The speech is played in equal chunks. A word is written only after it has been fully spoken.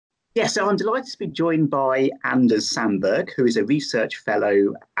Yes, so I'm delighted to be joined by Anders Sandberg, who is a research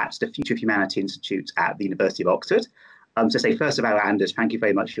fellow at the Future of Humanity Institute at the University of Oxford. First of all, Anders, thank you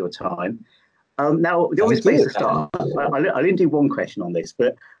very much for your time. Now, the obvious Thank place you. to start, I didn't do one question on this,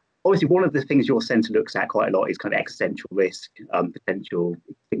 but obviously one of the things your centre looks at quite a lot is kind of existential risk, potential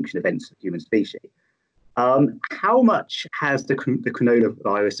extinction events of the human species. How much has the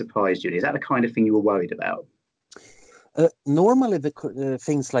coronavirus surprised you? Is that the kind of thing you were worried about? Normally,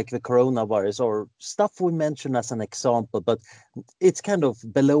 things like the coronavirus or stuff we mention as an example, but it's kind of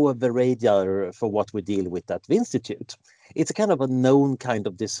below the radar for what we deal with at the Institute. It's kind of a known kind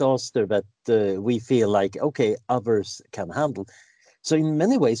of disaster that we feel like, okay, others can handle. So in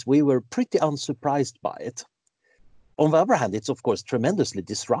many ways, we were pretty unsurprised by it. On the other hand, it's of course tremendously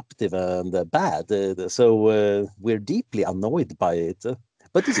disruptive and bad. So we're deeply annoyed by it,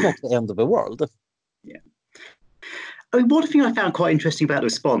 but it's not the end of the world. Yeah. I mean, one thing I found quite interesting about the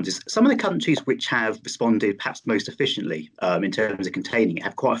response is some of the countries which have responded perhaps most efficiently in terms of containing it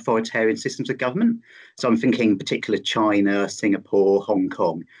have quite authoritarian systems of government. So I'm thinking particular China, Singapore, Hong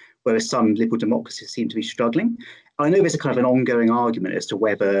Kong, whereas some liberal democracies seem to be struggling. I know there's a kind of an ongoing argument as to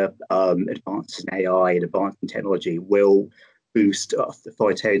whether advances in AI and advances in technology will boost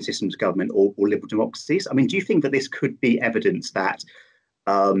authoritarian systems of government or liberal democracies. I mean, do you think that this could be evidence that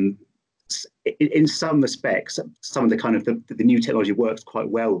um, in some respects, some of the kind of the new technology works quite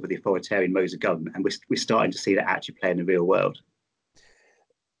well with the authoritarian modes of government, and we're starting to see that actually play in the real world?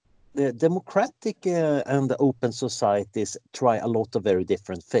 The democratic and open societies try a lot of very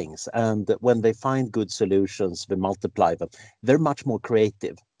different things. And when they find good solutions, they multiply them. They're much more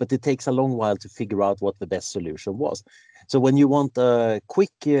creative, but it takes a long while to figure out what the best solution was. So when you want a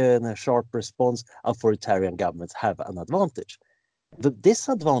quick and a sharp response, authoritarian governments have an advantage. The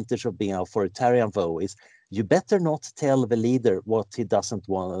disadvantage of being authoritarian, though, is you better not tell the leader what he doesn't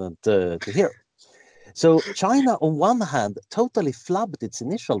want to hear. So China, on one hand, totally flubbed its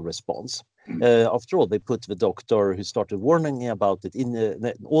initial response. After all, they put the doctor who started warning about it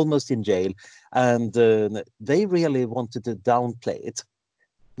in almost in jail, and they really wanted to downplay it.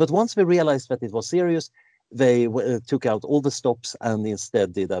 But once they realized that it was serious, they took out all the stops and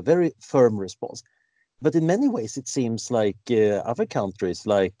instead did a very firm response. But in many ways, it seems like other countries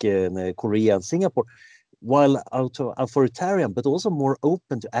like Korea and Singapore, while authoritarian, but also more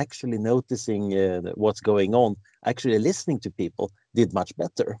open to actually noticing what's going on, actually listening to people, did much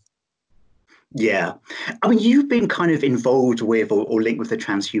better. Yeah. I mean, you've been kind of involved with or linked with the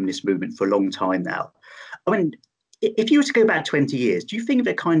transhumanist movement for a long time now. I mean, if you were to go back 20 years, do you think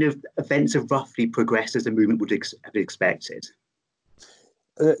that kind of events have roughly progressed as the movement would have expected?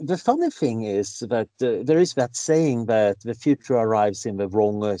 The funny thing is that there is that saying that the future arrives in the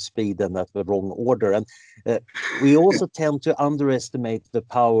wrong speed and at the wrong order. And we also tend to underestimate the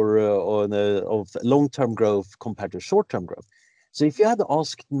power of long-term growth compared to short-term growth. So if you had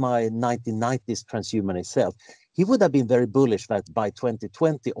asked my 1990s transhumanist self, he would have been very bullish that by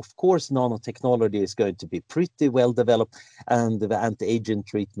 2020, of course, nanotechnology is going to be pretty well developed and the anti-aging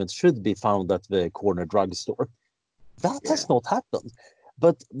treatment should be found at the corner drugstore. That has not happened.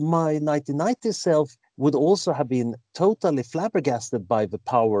 But my 1990 self would also have been totally flabbergasted by the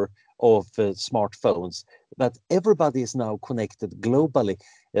power of smartphones, that everybody is now connected globally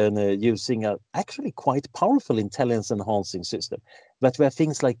and using a actually quite powerful intelligence enhancing system. That we have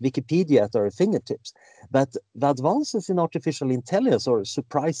things like Wikipedia at our fingertips, that the advances in artificial intelligence are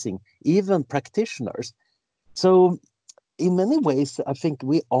surprising, even practitioners. So in many ways, I think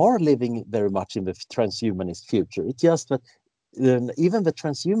we are living very much in the transhumanist future. It's just that even the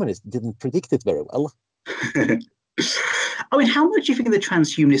transhumanists didn't predict it very well. I mean, how much do you think the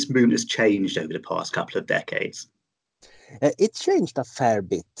transhumanist movement has changed over the past couple of decades? It changed a fair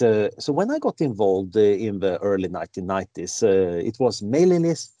bit. So when I got involved in the early 1990s, it was mailing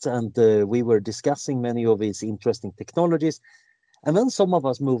lists and we were discussing many of these interesting technologies. And then some of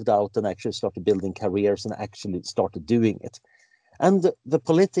us moved out and actually started building careers and actually started doing it. And the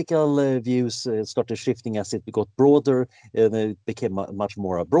political views started shifting as it got broader. And it became much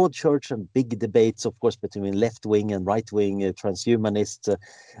more a broad church and big debates, of course, between left-wing and right-wing transhumanists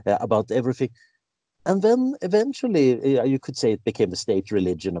about everything. And then eventually, you could say it became the state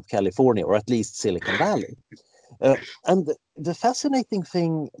religion of California, or at least Silicon Valley. And the fascinating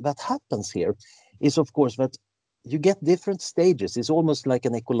thing that happens here is, of course, that you get different stages. It's almost like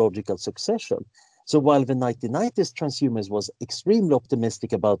an ecological succession. So while the 1990s transhumans was extremely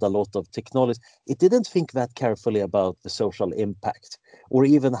optimistic about a lot of technology, it didn't think that carefully about the social impact or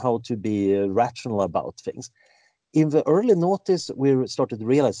even how to be rational about things. In the early noughties, we started to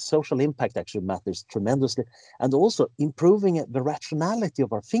realize social impact actually matters tremendously, and also improving the rationality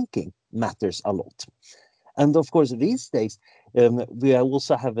of our thinking matters a lot. And of course, these days, we are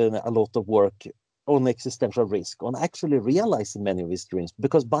also having a lot of work on existential risk, on actually realizing many of these dreams.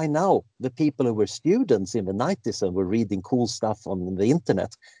 Because by now, the people who were students in the 90s and were reading cool stuff on the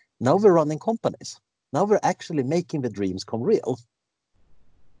internet, now we're running companies. Now we're actually making the dreams come real.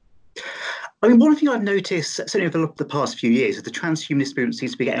 I mean, one thing I've noticed, certainly over the past few years, is the transhumanist movement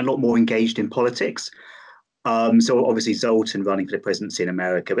seems to be getting a lot more engaged in politics. So obviously Zoltan running for the presidency in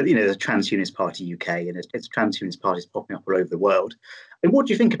America, but there's a Transhumanist Party UK and it's Transhumanist parties popping up all over the world. And what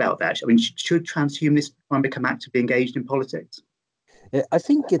do you think about that? I mean, should transhumanists try and become actively engaged in politics? I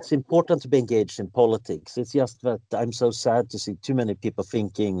think it's important to be engaged in politics. It's just that I'm so sad to see too many people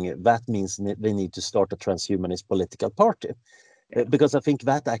thinking that means they need to start a transhumanist political party. Because I think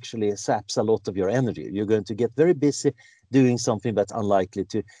that actually saps a lot of your energy. You're going to get very busy doing something that's unlikely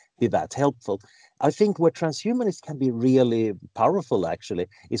to be that helpful. I think where transhumanists can be really powerful actually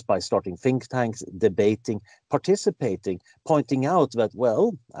is by starting think tanks, debating, participating, pointing out that,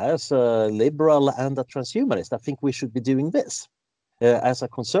 well, as a liberal and a transhumanist, I think we should be doing this. As a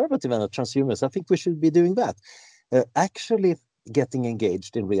conservative and a transhumanist, I think we should be doing that. Actually getting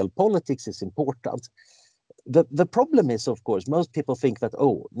engaged in real politics is important. The problem is, of course, most people think that,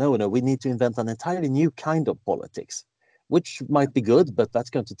 oh, no, we need to invent an entirely new kind of politics, which might be good, but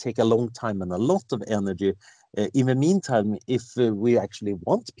that's going to take a long time and a lot of energy. In the meantime, if we actually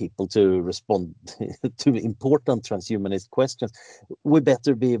want people to respond to important transhumanist questions, we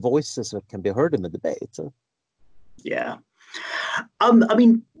better be voices that can be heard in the debate. Yeah. I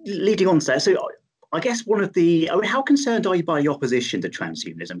mean, leading on to that, so I guess how concerned are you by the opposition to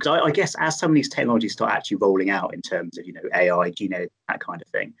transhumanism? Because I guess as some of these technologies start actually rolling out in terms of, AI, gene editing, that kind of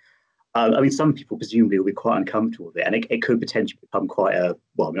thing, I mean, some people presumably will be quite uncomfortable with it, and it could potentially become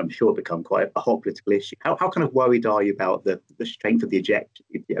I'm sure it'll become quite a hot political issue. How kind of worried are you about the strength of the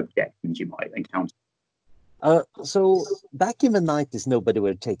objections you might encounter? So back in the 90s, nobody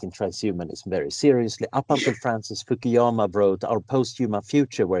were taking transhumanism very seriously, up until Francis Fukuyama wrote Our Post-Human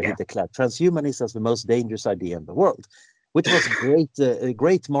Future, where he declared transhumanism as the most dangerous idea in the world, which was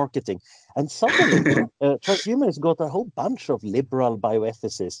great marketing. And suddenly, transhumanists got a whole bunch of liberal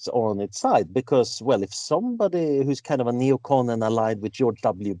bioethicists on its side because, well, if somebody who's kind of a neocon and allied with George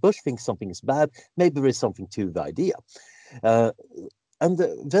W. Bush thinks something is bad, maybe there is something to the idea. And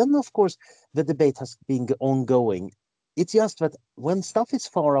then, of course, the debate has been ongoing. It's just that when stuff is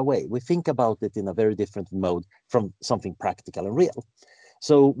far away, we think about it in a very different mode from something practical and real.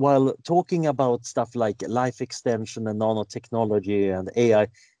 So while talking about stuff like life extension and nanotechnology and AI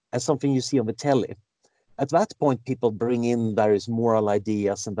as something you see on the telly, at that point, people bring in various moral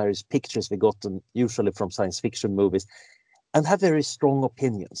ideas and various pictures we gotten usually from science fiction movies and have very strong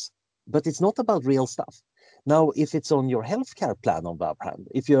opinions. But it's not about real stuff. Now, if it's on your healthcare plan, on the other hand,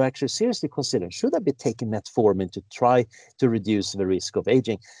 if you're actually seriously considering, should I be taking metformin to try to reduce the risk of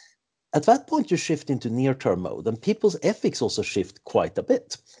aging? At that point, you shift into near-term mode, and people's ethics also shift quite a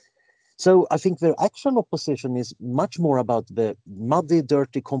bit. So I think the actual opposition is much more about the muddy,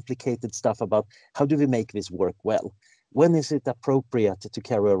 dirty, complicated stuff about how do we make this work well? When is it appropriate to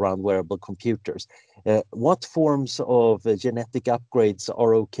carry around wearable computers? What forms of genetic upgrades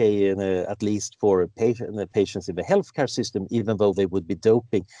are okay, at least for patients in the healthcare system, even though they would be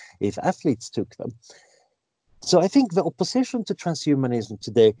doping if athletes took them? So I think the opposition to transhumanism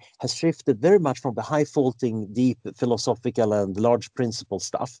today has shifted very much from the high-faulting, deep philosophical and large principle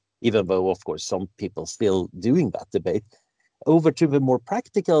stuff, even though, of course, some people still doing that debate, over to the more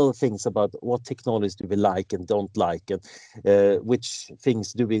practical things about what technologies do we like and don't like, and which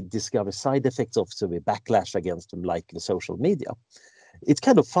things do we discover side effects of, so we backlash against them, like the social media. It's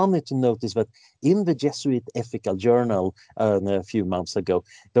kind of funny to notice that in the Jesuit Ethical Journal a few months ago,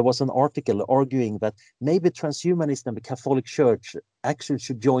 there was an article arguing that maybe transhumanism and the Catholic Church actually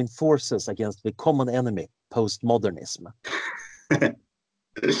should join forces against the common enemy, postmodernism.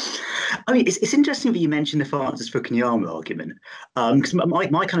 I mean, it's interesting that you mentioned the Francis Fukuyama argument, because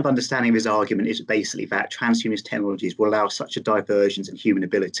my kind of understanding of his argument is basically that transhumanist technologies will allow such a divergence in human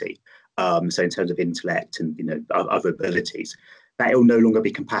ability, so in terms of intellect and other abilities, that it will no longer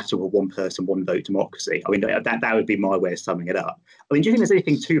be compatible with one person, one vote democracy. I mean, that would be my way of summing it up. I mean, do you think there's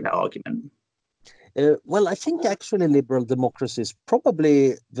anything to that argument? Well, I think actually liberal democracy is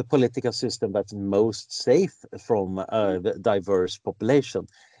probably the political system that's most safe from the diverse population.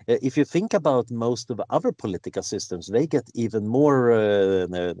 If you think about most of the other political systems, they get even more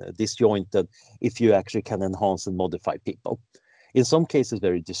disjointed if you actually can enhance and modify people. in some cases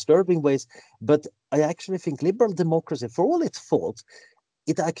very disturbing ways. But I actually think liberal democracy, for all its faults,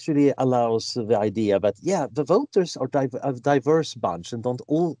 it actually allows the idea that, yeah, the voters are a diverse bunch and don't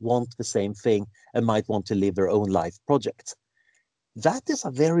all want the same thing and might want to live their own life projects. That is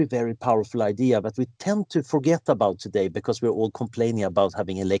a very, very powerful idea that we tend to forget about today because we're all complaining about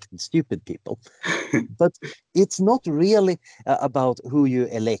having elected stupid people. But it's not really about who you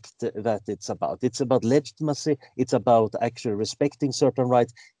elect that it's about. It's about legitimacy. It's about actually respecting certain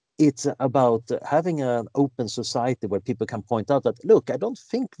rights. It's about having an open society where people can point out that, look, I don't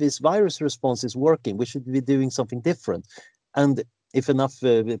think this virus response is working. We should be doing something different. And if enough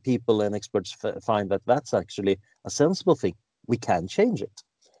people and experts find that that's actually a sensible thing, we can change it.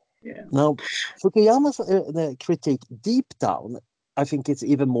 Yeah. Now, Fukuyama's critique deep down, I think it's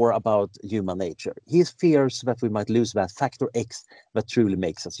even more about human nature. He fears that we might lose that factor X that truly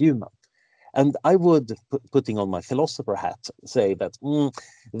makes us human. And I would, putting on my philosopher hat, say that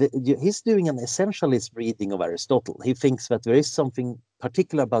he's doing an essentialist reading of Aristotle. He thinks that there is something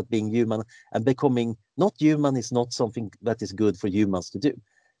particular about being human, and becoming not human is not something that is good for humans to do.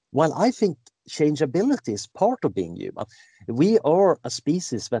 While I think changeability is part of being human, we are a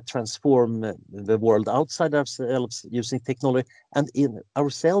species that transform the world outside ourselves using technology, and in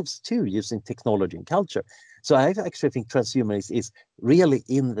ourselves too using technology and culture. So I actually think transhumanism is really,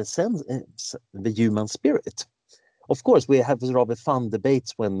 in the sense, the human spirit. Of course, we have rather fun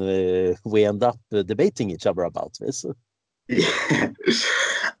debates when we end up debating each other about this. Yeah.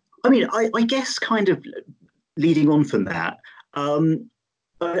 I mean, I guess kind of leading on from that,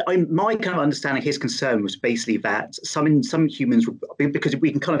 my kind of understanding his concern was basically that some humans, because we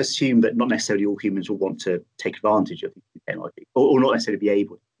can kind of assume that not necessarily all humans will want to take advantage of technology, or not necessarily be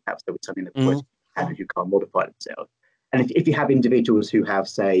able to. Perhaps there was something that who can't modify themselves. And if you have individuals who have,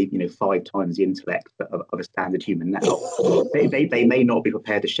 say, 5 times the intellect of a standard human now, they may not be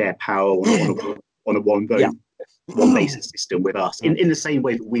prepared to share power on a one vote, one basis system with us, in the same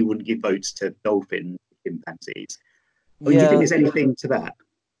way that we wouldn't give votes to dolphins, chimpanzees. Do you think there's anything to that?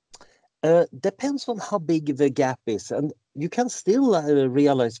 Depends on how big the gap is. And you can still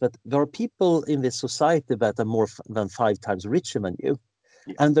realize that there are people in this society that are more than 5 times richer than you.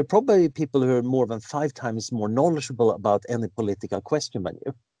 Yeah. And there are probably people who are more than 5 times more knowledgeable about any political question than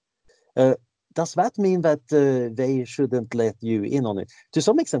you. Does that mean that they shouldn't let you in on it? To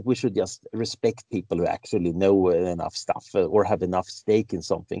some extent, we should just respect people who actually know enough stuff or have enough stake in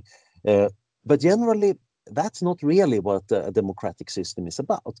something. But generally, that's not really what a democratic system is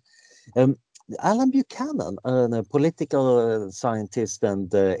about. Alan Buchanan, a political scientist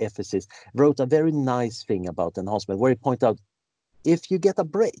and ethicist, wrote a very nice thing about enhancement, where he pointed out, if you get a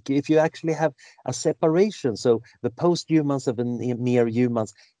break, if you actually have a separation, so the post-humans and the mere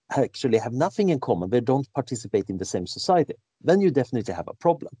humans actually have nothing in common, they don't participate in the same society, then you definitely have a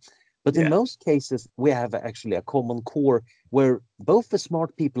problem. But in most cases, we have actually a common core where both the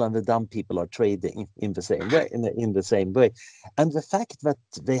smart people and the dumb people are trading in the same way, in the same way. And the fact that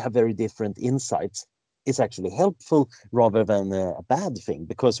they have very different insights is actually helpful rather than a bad thing,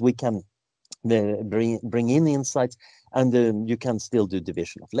 because we can bring in insights, and you can still do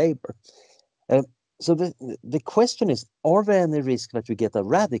division of labor. So the question is, are there any risk that we get a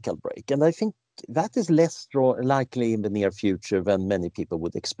radical break? And I think that is less likely in the near future than many people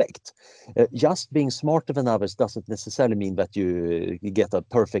would expect. Just being smarter than others doesn't necessarily mean that you get a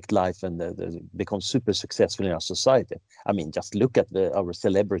perfect life and become super successful in our society. I mean, just look at our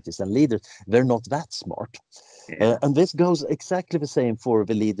celebrities and leaders. They're not that smart. Yeah. And this goes exactly the same for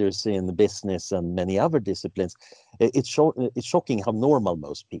the leaders in business and many other disciplines. It's shocking how normal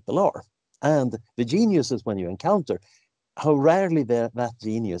most people are. And the geniuses, when you encounter, how rarely that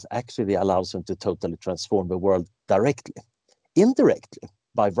genius actually allows them to totally transform the world directly. Indirectly,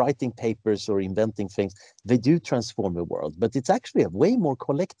 by writing papers or inventing things, they do transform the world. But it's actually a way more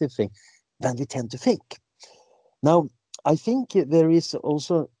collective thing than we tend to think. Now, I think there is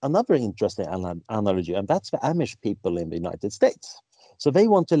also another interesting analogy, and that's the Amish people in the United States. So they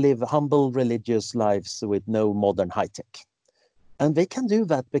want to live humble religious lives with no modern high-tech. And they can do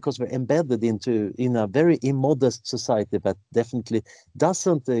that because we're embedded in a very immodest society that definitely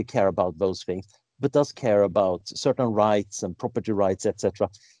doesn't care about those things, but does care about certain rights and property rights,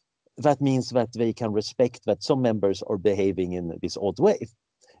 etc. That means that they can respect that some members are behaving in this odd way.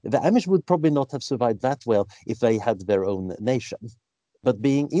 The Amish would probably not have survived that well if they had their own nation. But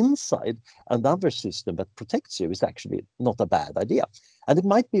being inside another system that protects you is actually not a bad idea. And it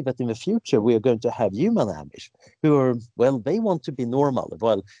might be that in the future we are going to have human Amish who are, well, they want to be normal.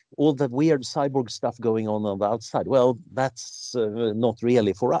 Well, all that weird cyborg stuff going on the outside, well, that's not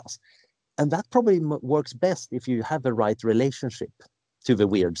really for us. And that probably works best if you have the right relationship to the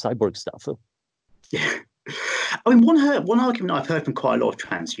weird cyborg stuff. Yeah. I mean, one argument I've heard from quite a lot of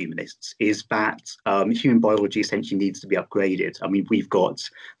transhumanists is that human biology essentially needs to be upgraded. I mean, we've got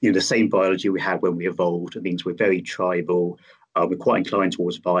the same biology we had when we evolved. It means we're very tribal. We're quite inclined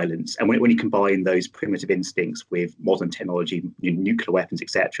towards violence. And when you combine those primitive instincts with modern technology, nuclear weapons,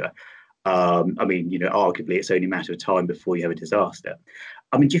 etc., I mean, arguably it's only a matter of time before you have a disaster.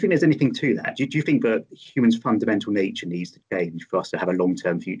 I mean, do you think there's anything to that? Do you think that humans' fundamental nature needs to change for us to have a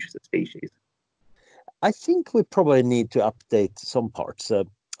long-term future as a species? I think we probably need to update some parts.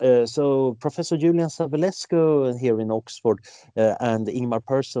 So Professor Julian Savulescu here in Oxford and Ingmar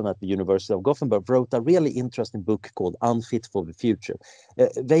Persson at the University of Gothenburg wrote a really interesting book called Unfit for the Future.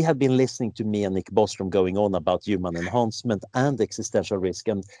 They had been listening to me and Nick Bostrom going on about human enhancement and existential risk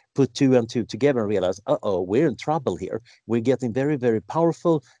and put two and two together and realized, we're in trouble here. We're getting very, very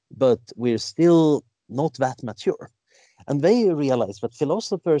powerful, but we're still not that mature. And they realized that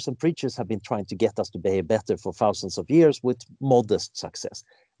philosophers and preachers have been trying to get us to behave better for thousands of years with modest success.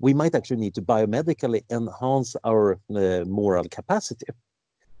 We might actually need to biomedically enhance our moral capacity.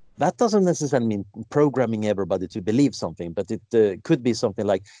 That doesn't necessarily mean programming everybody to believe something, but it could be something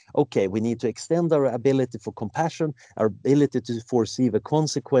like, okay, we need to extend our ability for compassion, our ability to foresee the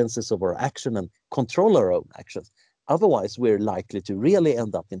consequences of our action and control our own actions. Otherwise, we're likely to really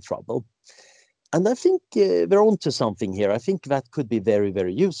end up in trouble. And I think we're onto something here. I think that could be very,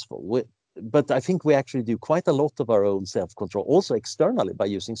 very useful. But I think we actually do quite a lot of our own self-control, also externally by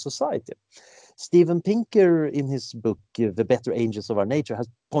using society. Steven Pinker, in his book, The Better Angels of Our Nature, has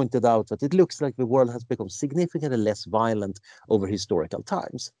pointed out that it looks like the world has become significantly less violent over historical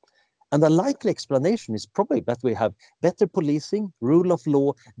times. And the likely explanation is probably that we have better policing, rule of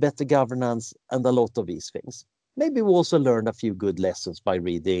law, better governance, and a lot of these things. Maybe we also learned a few good lessons by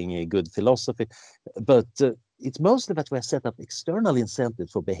reading good philosophy, but it's mostly that we have set up external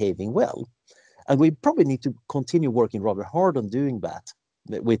incentives for behaving well. And we probably need to continue working rather hard on doing that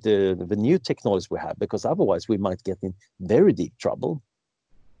with the new technologies we have, because otherwise we might get in very deep trouble.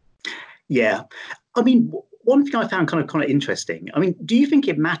 Yeah. I mean, one thing I found kind of interesting, I mean, do you think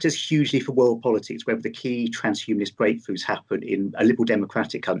it matters hugely for world politics whether the key transhumanist breakthroughs happen in a liberal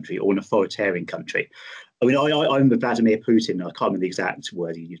democratic country or an authoritarian country? I mean, I'm with Vladimir Putin. I can't remember the exact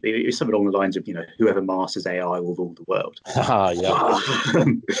word he used. It was something along the lines of, whoever masters AI will rule the world. I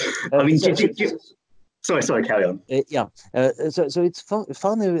mean, Sorry, carry on. So it's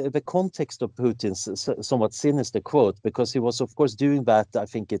funny, the context of Putin's somewhat sinister quote, because he was, of course, doing that. I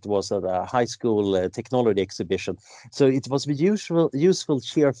think it was at a high school technology exhibition. So it was the useful,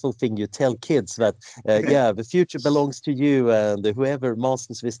 cheerful thing you tell kids that, the future belongs to you, and whoever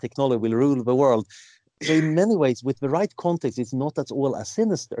masters this technology will rule the world. So in many ways, with the right context, it's not at all as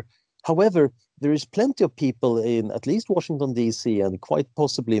sinister. However, there is plenty of people in at least Washington, D.C., and quite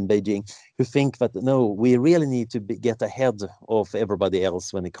possibly in Beijing, who think that, no, we really need to get ahead of everybody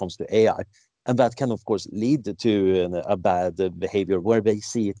else when it comes to AI. And that can, of course, lead to a bad behavior where they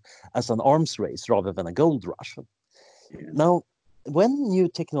see it as an arms race rather than a gold rush. Yeah. Now, when new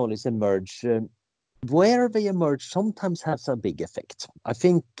technologies emerge, where they emerge sometimes has a big effect. I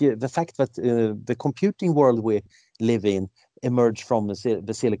think the fact that the computing world we live in emerged from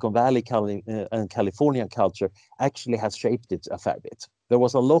the Silicon Valley and California culture actually has shaped it a fair bit. There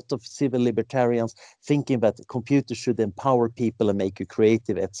was a lot of civil libertarians thinking that computers should empower people and make you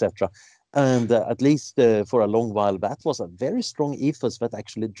creative, etc. And at least for a long while, that was a very strong ethos that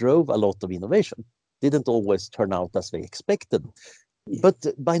actually drove a lot of innovation. Didn't always turn out as they expected. But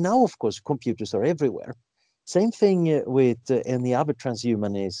by now, of course, computers are everywhere. Same thing with any other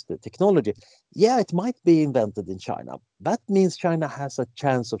transhumanist technology. Yeah, it might be invented in China. That means China has a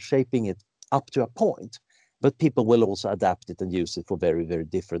chance of shaping it up to a point, but people will also adapt it and use it for very, very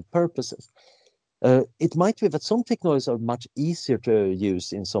different purposes. It might be that some technologies are much easier to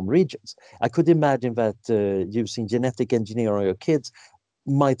use in some regions. I could imagine that using genetic engineering on your kids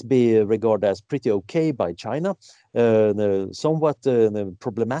might be regarded as pretty okay by China, somewhat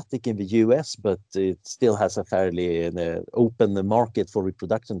problematic in the US, but it still has a fairly open market for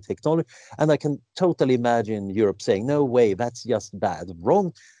reproduction technology. And I can totally imagine Europe saying, no way, that's just bad,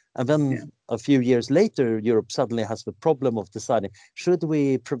 wrong. And then a few years later, Europe suddenly has the problem of deciding, should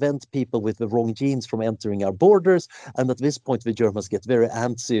we prevent people with the wrong genes from entering our borders? And at this point, the Germans get very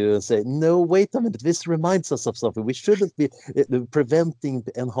antsy and say, no, wait a minute, this reminds us of something. We shouldn't be preventing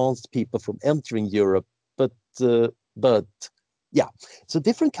enhanced people from entering Europe. But yeah, so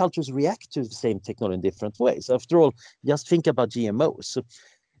different cultures react to the same technology in different ways. After all, just think about GMOs.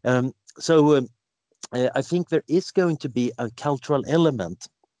 I think there is going to be a cultural element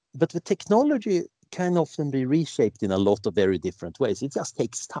but the technology can often be reshaped in a lot of very different ways. It just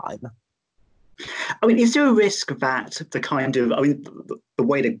takes time. I mean, is there a risk that the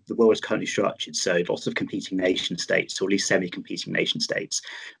way the world is currently structured, so lots of competing nation states, or at least semi-competing nation states,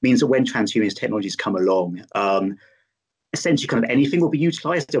 means that when transhumanist technologies come along, essentially kind of anything will be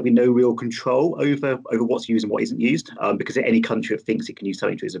utilized. There'll be no real control over what's used and what isn't used, because any country that thinks it can use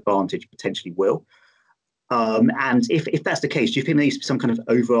something to its advantage potentially will. And if that's the case, do you think there needs to be some kind of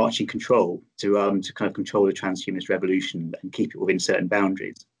overarching control to kind of control the transhumanist revolution and keep it within certain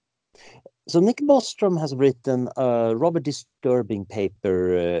boundaries? So Nick Bostrom has written a rather disturbing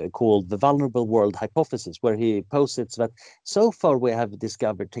paper called The Vulnerable World Hypothesis, where he posits that so far we have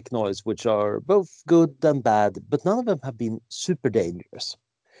discovered technologies which are both good and bad, but none of them have been super dangerous.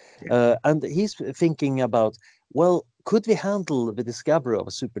 Yeah. And he's thinking about, well, could we handle the discovery of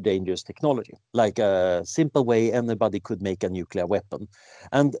a super dangerous technology, like a simple way anybody could make a nuclear weapon?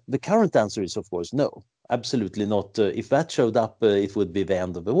 And the current answer is, of course, no, absolutely not. If that showed up, it would be the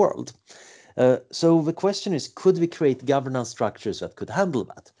end of the world. So the question is, could we create governance structures that could handle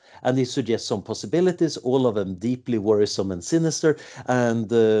that? And he suggests some possibilities, all of them deeply worrisome and sinister. And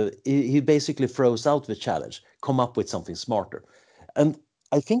he basically throws out the challenge, come up with something smarter. And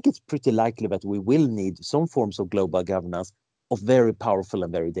I think it's pretty likely that we will need some forms of global governance of very powerful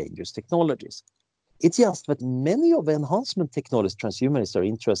and very dangerous technologies. It's just that many of the enhancement technologies transhumanists are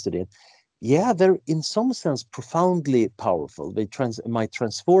interested in, yeah, they're in some sense profoundly powerful. They might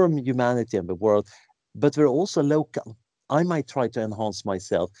transform humanity and the world, but they're also local. I might try to enhance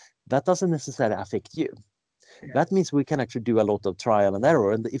myself. That doesn't necessarily affect you. Yeah. That means we can actually do a lot of trial and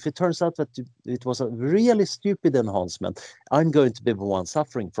error. And if it turns out that it was a really stupid enhancement, I'm going to be the one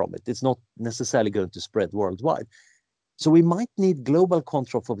suffering from it. It's not necessarily going to spread worldwide. So we might need global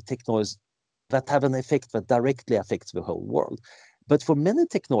control for the technologies that have an effect that directly affects the whole world. But for many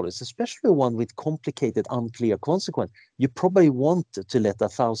technologies, especially one with complicated, unclear consequence, you probably want to let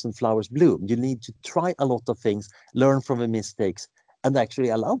 1,000 flowers bloom. You need to try a lot of things, learn from the mistakes, and actually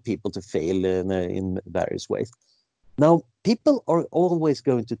allow people to fail in various ways. Now, people are always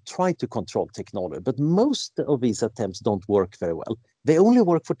going to try to control technology, but most of these attempts don't work very well. They only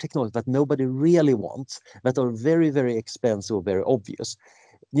work for technology that nobody really wants, that are very, very expensive or very obvious.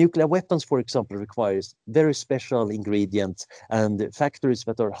 Nuclear weapons, for example, requires very special ingredients and factories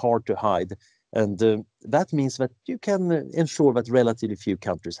that are hard to hide. And that means that you can ensure that relatively few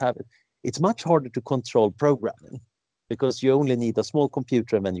countries have it. It's much harder to control programming because you only need a small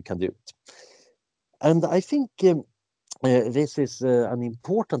computer and then you can do it. And I think this is an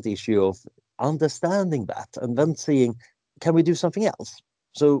important issue of understanding that and then seeing, can we do something else?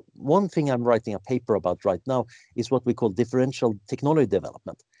 So one thing I'm writing a paper about right now is what we call differential technology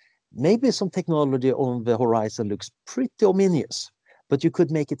development. Maybe some technology on the horizon looks pretty ominous, but you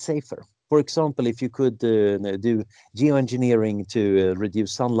could make it safer. For example, if you could do geoengineering to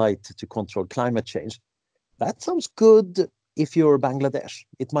reduce sunlight to control climate change, that sounds good if you're Bangladesh.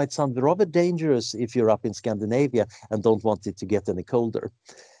 It might sound rather dangerous if you're up in Scandinavia and don't want it to get any colder.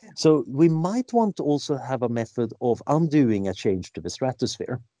 So we might want to also have a method of undoing a change to the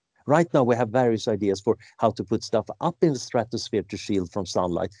stratosphere. Right now, we have various ideas for how to put stuff up in the stratosphere to shield from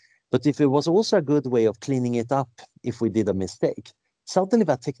sunlight. But if it was also a good way of cleaning it up if we did a mistake, suddenly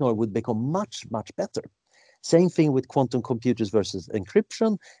that technology would become much, much better. Same thing with quantum computers versus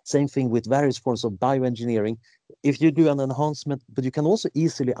encryption. Same thing with various forms of bioengineering. If you do an enhancement, but you can also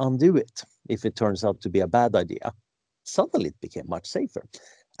easily undo it if it turns out to be a bad idea, suddenly it became much safer.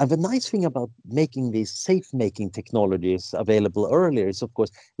 And the nice thing about making these safe-making technologies available earlier is, of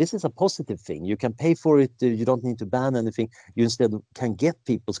course, this is a positive thing. You can pay for it. You don't need to ban anything. You instead can get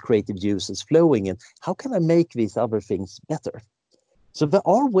people's creative uses flowing. And how can I make these other things better? So there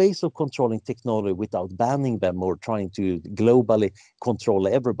are ways of controlling technology without banning them or trying to globally control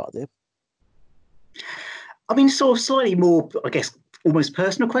everybody. I mean, sort of slightly more, I guess, almost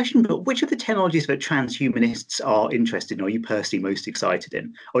personal question, but which of the technologies that transhumanists are interested in, or are you personally most excited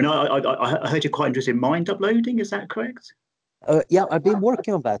in? Oh, no, I heard you're quite interested in mind uploading. Is that correct? Yeah, I've been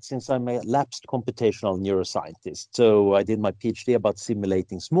working on that since I'm a lapsed computational neuroscientist. So I did my PhD about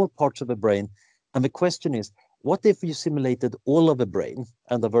simulating small parts of the brain. And the question is, what if you simulated all of the brain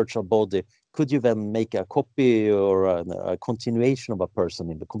and the virtual body? Could you then make a copy or a continuation of a person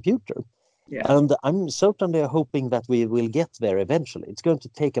in the computer? Yeah. And I'm certainly hoping that we will get there eventually. It's going to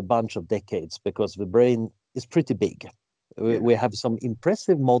take a bunch of decades because the brain is pretty big. Yeah. We have some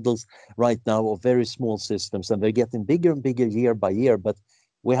impressive models right now of very small systems, and they're getting bigger and bigger year by year, but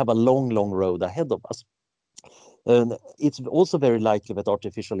we have a long, long road ahead of us. And it's also very likely that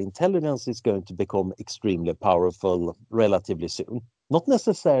artificial intelligence is going to become extremely powerful relatively soon. Not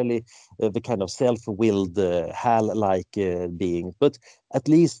necessarily the kind of self-willed HAL-like being, but at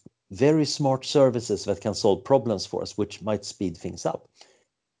least very smart services that can solve problems for us, which might speed things up.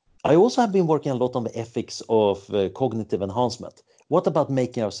 I also have been working a lot on the ethics of cognitive enhancement. What about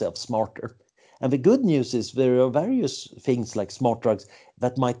making ourselves smarter? And the good news is there are various things like smart drugs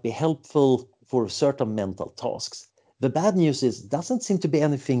that might be helpful for certain mental tasks. The bad news is doesn't seem to be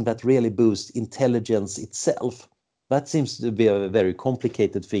anything that really boosts intelligence itself. That seems to be a very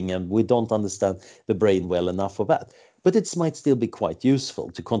complicated thing, and we don't understand the brain well enough for that. But it might still be quite useful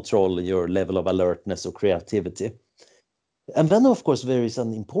to control your level of alertness or creativity. And then, of course, there is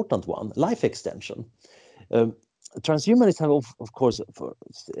an important one, life extension. Um, Transhumanists have, of course,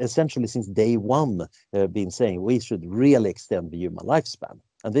 essentially since day one, been saying we should really extend the human lifespan.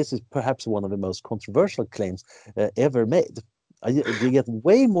 And this is perhaps one of the most controversial claims ever made. You get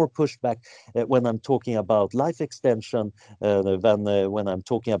way more pushback when I'm talking about life extension than when I'm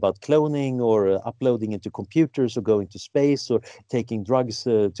talking about cloning or uploading into computers or going to space or taking drugs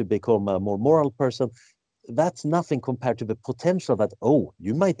to become a more moral person. That's nothing compared to the potential that, oh,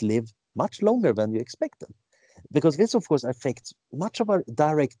 you might live much longer than you expected. Because this, of course, affects much of our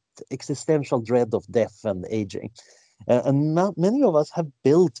direct existential dread of death and aging. And many of us have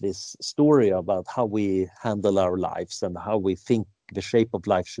built this story about how we handle our lives and how we think the shape of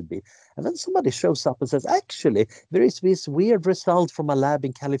life should be. And then somebody shows up and says, actually, there is this weird result from a lab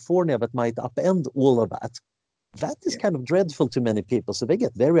in California that might upend all of that. That is kind of dreadful to many people. So they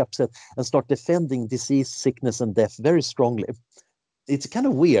get very upset and start defending disease, sickness, and death very strongly. It's kind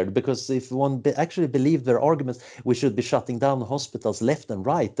of weird because if one actually believed their arguments, we should be shutting down hospitals left and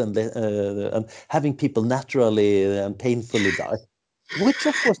right and having people naturally and painfully die, which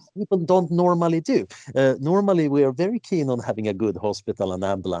of course people don't normally do. Normally, we are very keen on having a good hospital and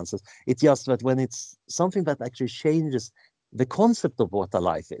ambulances. It's just that when it's something that actually changes the concept of what a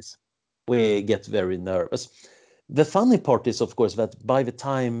life is, we get very nervous. The funny part is, of course, that by the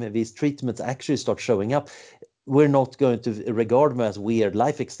time these treatments actually start showing up, we're not going to regard them as weird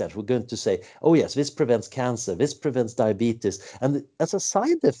life extension. We're going to say, oh, yes, this prevents cancer, this prevents diabetes. And as a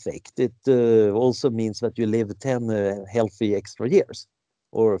side effect, it also means that you live 10 healthy extra years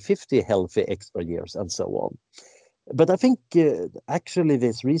or 50 healthy extra years and so on. But I think actually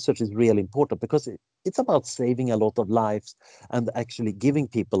this research is really important because it's about saving a lot of lives and actually giving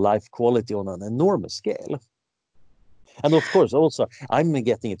people life quality on an enormous scale. And of course, also, I'm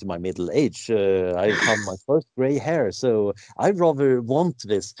getting into my middle age. I found my first gray hair, so I rather want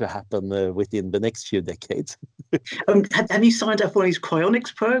this to happen within the next few decades. Have you signed up for these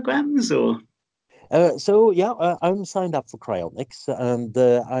cryonics programs, or? I'm signed up for Cryonics, and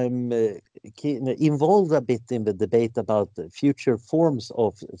I'm involved a bit in the debate about the future forms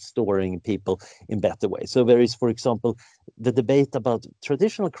of storing people in better ways. So there is, for example, the debate about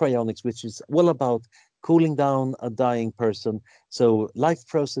traditional cryonics, which is all about cooling down a dying person. So life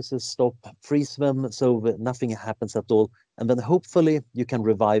processes stop, freeze them, so that nothing happens at all. And then hopefully you can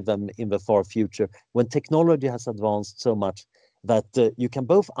revive them in the far future when technology has advanced so much that you can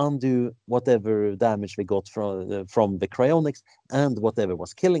both undo whatever damage they got from the cryonics and whatever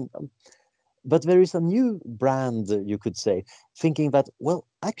was killing them. But there is a new brand, you could say, thinking that, well,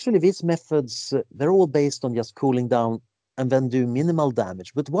 actually these methods, they're all based on just cooling down and then do minimal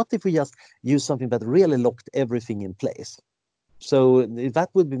damage. But what if we just use something that really locked everything in place? So that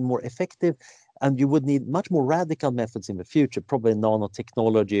would be more effective, and you would need much more radical methods in the future, probably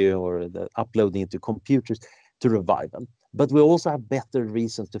nanotechnology or the uploading into computers to revive them. But we also have better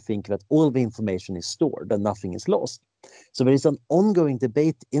reasons to think that all the information is stored and nothing is lost. So there is an ongoing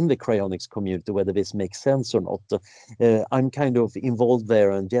debate in the cryonics community whether this makes sense or not. I'm kind of involved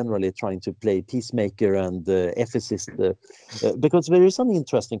there and generally trying to play peacemaker and ethicist because there is an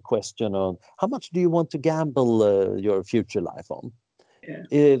interesting question on how much do you want to gamble your future life on?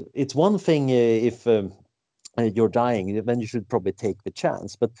 Yeah. It's one thing if you're dying, then you should probably take the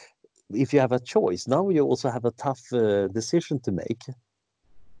chance. But if you have a choice, now you also have a tough decision to make.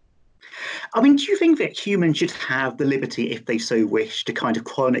 I mean, do you think that humans should have the liberty, if they so wish, to kind of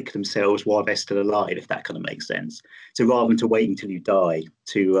chronic themselves while they're still alive, if that kind of makes sense? So rather than to wait until you die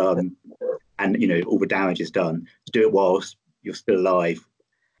and all the damage is done, to do it whilst you're still alive.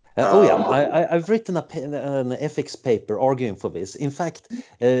 Oh yeah, I've written an ethics paper arguing for this. In fact,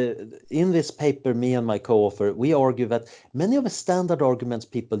 in this paper, me and my co-author, we argue that many of the standard arguments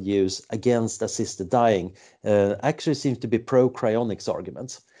people use against assisted dying actually seem to be pro-cryonics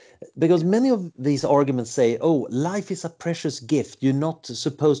arguments. Because many of these arguments say, oh, life is a precious gift. You're not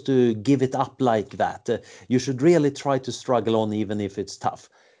supposed to give it up like that. You should really try to struggle on even if it's tough,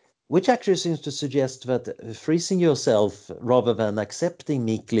 which actually seems to suggest that freezing yourself rather than accepting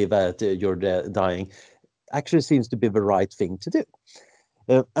meekly that you're dying actually seems to be the right thing to do.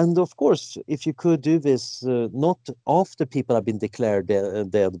 And of course, if you could do this not after people have been declared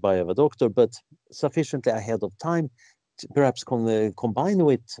dead by the doctor, but sufficiently ahead of time, to perhaps combine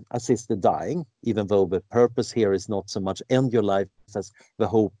with assisted dying, even though the purpose here is not so much end your life as the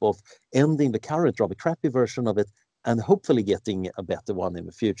hope of ending the current rather crappy version of it and hopefully getting a better one in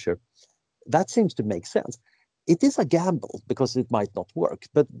the future. That seems to make sense. It is a gamble because it might not work,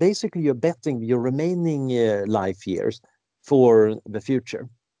 but basically you're betting your remaining life years for the future.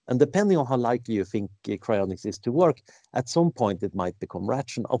 And depending on how likely you think cryonics is to work, at some point it might become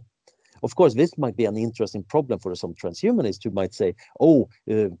rational. Of course, this might be an interesting problem for some transhumanists who might say, oh,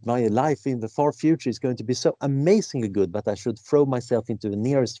 my life in the far future is going to be so amazingly good that I should throw myself into the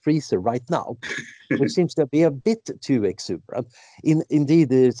nearest freezer right now, which seems to be a bit too exuberant.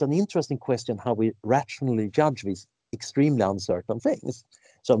 Indeed, it's an interesting question how we rationally judge these extremely uncertain things.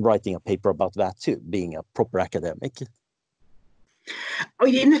 So I'm writing a paper about that too, being a proper academic. Oh,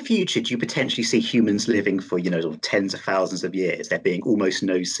 in the future, do you potentially see humans living for, sort of tens of thousands of years, there being almost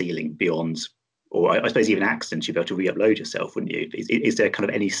no ceiling beyond, or I suppose even accidents, you'd be able to re-upload yourself, wouldn't you? Is there kind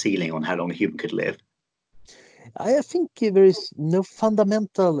of any ceiling on how long a human could live? I think there is no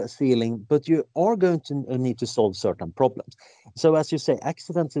fundamental ceiling, but you are going to need to solve certain problems. So as you say,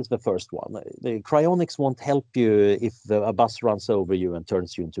 accidents is the first one. The cryonics won't help you if a bus runs over you and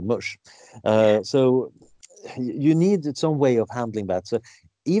turns you into mush. So you need some way of handling that. So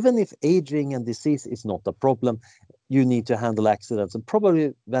even if aging and disease is not a problem, you need to handle accidents. And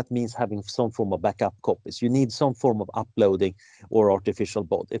probably that means having some form of backup copies. You need some form of uploading or artificial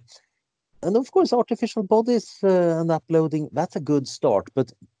body. And of course, artificial bodies and uploading, that's a good start.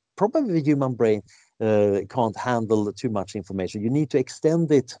 But probably the human brain can't handle too much information. You need to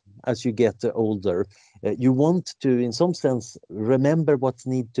extend it as you get older. You want to, in some sense, remember what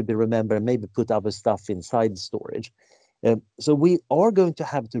needs to be remembered and maybe put other stuff inside storage. So we are going to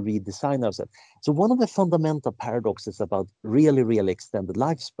have to redesign ourselves. So one of the fundamental paradoxes about really, really extended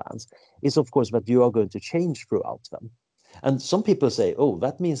lifespans is, of course, that you are going to change throughout them. And some people say, oh,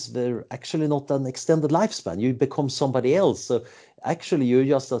 that means they're actually not an extended lifespan. You become somebody else. So actually, you're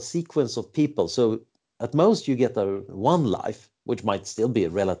just a sequence of people. So at most, you get one life, which might still be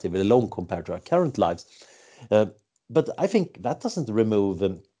relatively long compared to our current lives. But I think that doesn't remove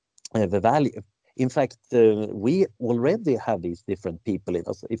the value. In fact, we already have these different people in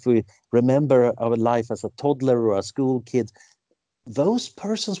us. If we remember our life as a toddler or a school kid, those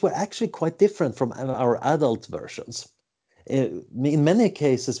persons were actually quite different from our adult versions. In many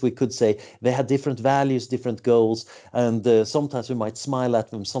cases, we could say they had different values, different goals, and sometimes we might smile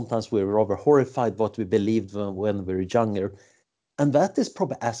at them. Sometimes we're rather horrified what we believed when we were younger. And that is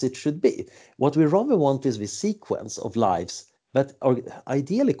probably as it should be. What we rather want is the sequence of lives that are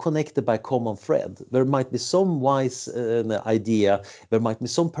ideally connected by a common thread. There might be some wise idea, there might be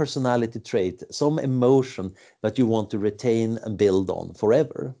some personality trait, some emotion that you want to retain and build on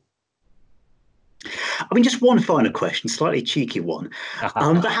forever. I mean, just one final question, slightly cheeky one.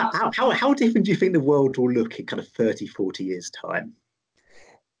 But how different do you think the world will look in kind of 30, 40 years' time?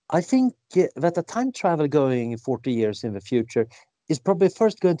 I think that a time travel going 40 years in the future is probably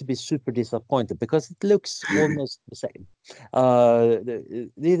first going to be super disappointed because it looks almost the same. On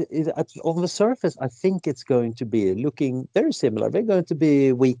the surface, I think it's going to be looking very similar. They're going to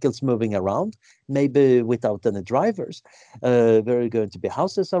be vehicles moving around, maybe without any drivers. There are going to be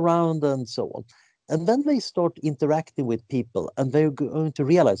houses around and so on. And then they start interacting with people and they're going to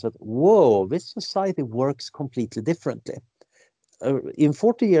realize that, whoa, this society works completely differently. In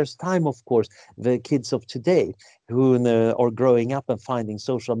 40 years' time, of course, the kids of today who are growing up and finding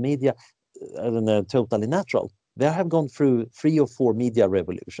social media totally natural, they have gone through 3 or 4 media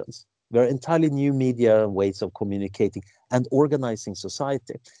revolutions. There are entirely new media ways of communicating and organizing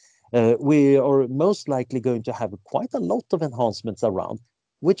society. We are most likely going to have quite a lot of enhancements around,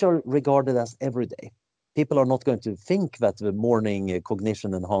 which are regarded as everyday. People are not going to think that the morning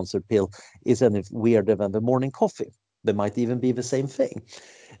cognition enhancer pill is any weirder than the morning coffee. They might even be the same thing.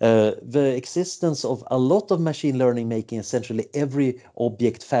 The existence of a lot of machine learning making essentially every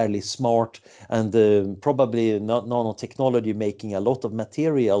object fairly smart, and probably nanotechnology making a lot of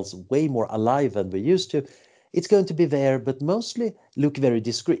materials way more alive than we're used to, it's going to be there, but mostly look very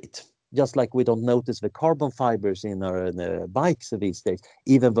discreet. Just like we don't notice the carbon fibers in our bikes these days,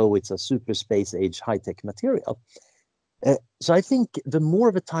 even though it's a super space age high-tech material. So I think the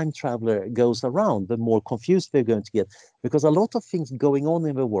more the time traveler goes around, the more confused they're going to get, because a lot of things going on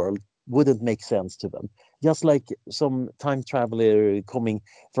in the world wouldn't make sense to them. Just like some time traveler coming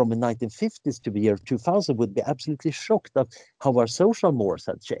from the 1950s to the year 2000 would be absolutely shocked at how our social mores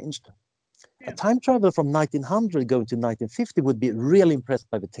had changed. A time traveler from 1900 going to 1950 would be really impressed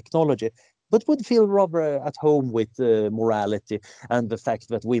by the technology, but would feel rather at home with morality and the fact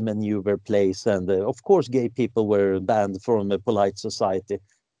that women knew their place. And of course, gay people were banned from a polite society.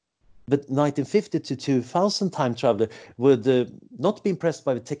 But 1950 to 2000 time traveler would not be impressed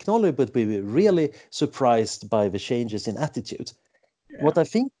by the technology, but be really surprised by the changes in attitude. Yeah. What I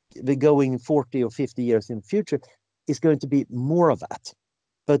think the going 40 or 50 years in the future is going to be more of that.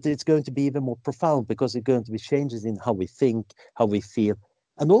 But it's going to be even more profound because it's going to be changes in how we think, how we feel,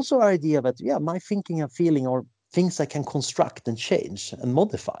 and also our idea that, yeah, my thinking and feeling are things I can construct and change and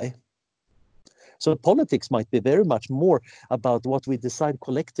modify. So politics might be very much more about what we decide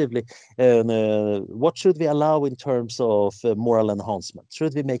collectively and what should we allow in terms of moral enhancement.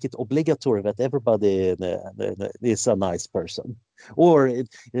 Should we make it obligatory that everybody is a nice person? Or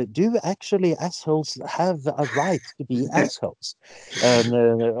do actually assholes have a right to be assholes? And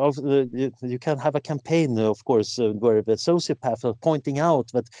you can have a campaign, of course, where the sociopaths are pointing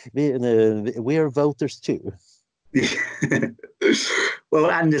out that we are voters too.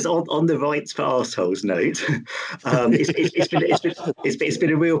 Well, Anders, on the rights for arseholes note, it's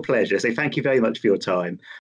been a real pleasure. So thank you very much for your time.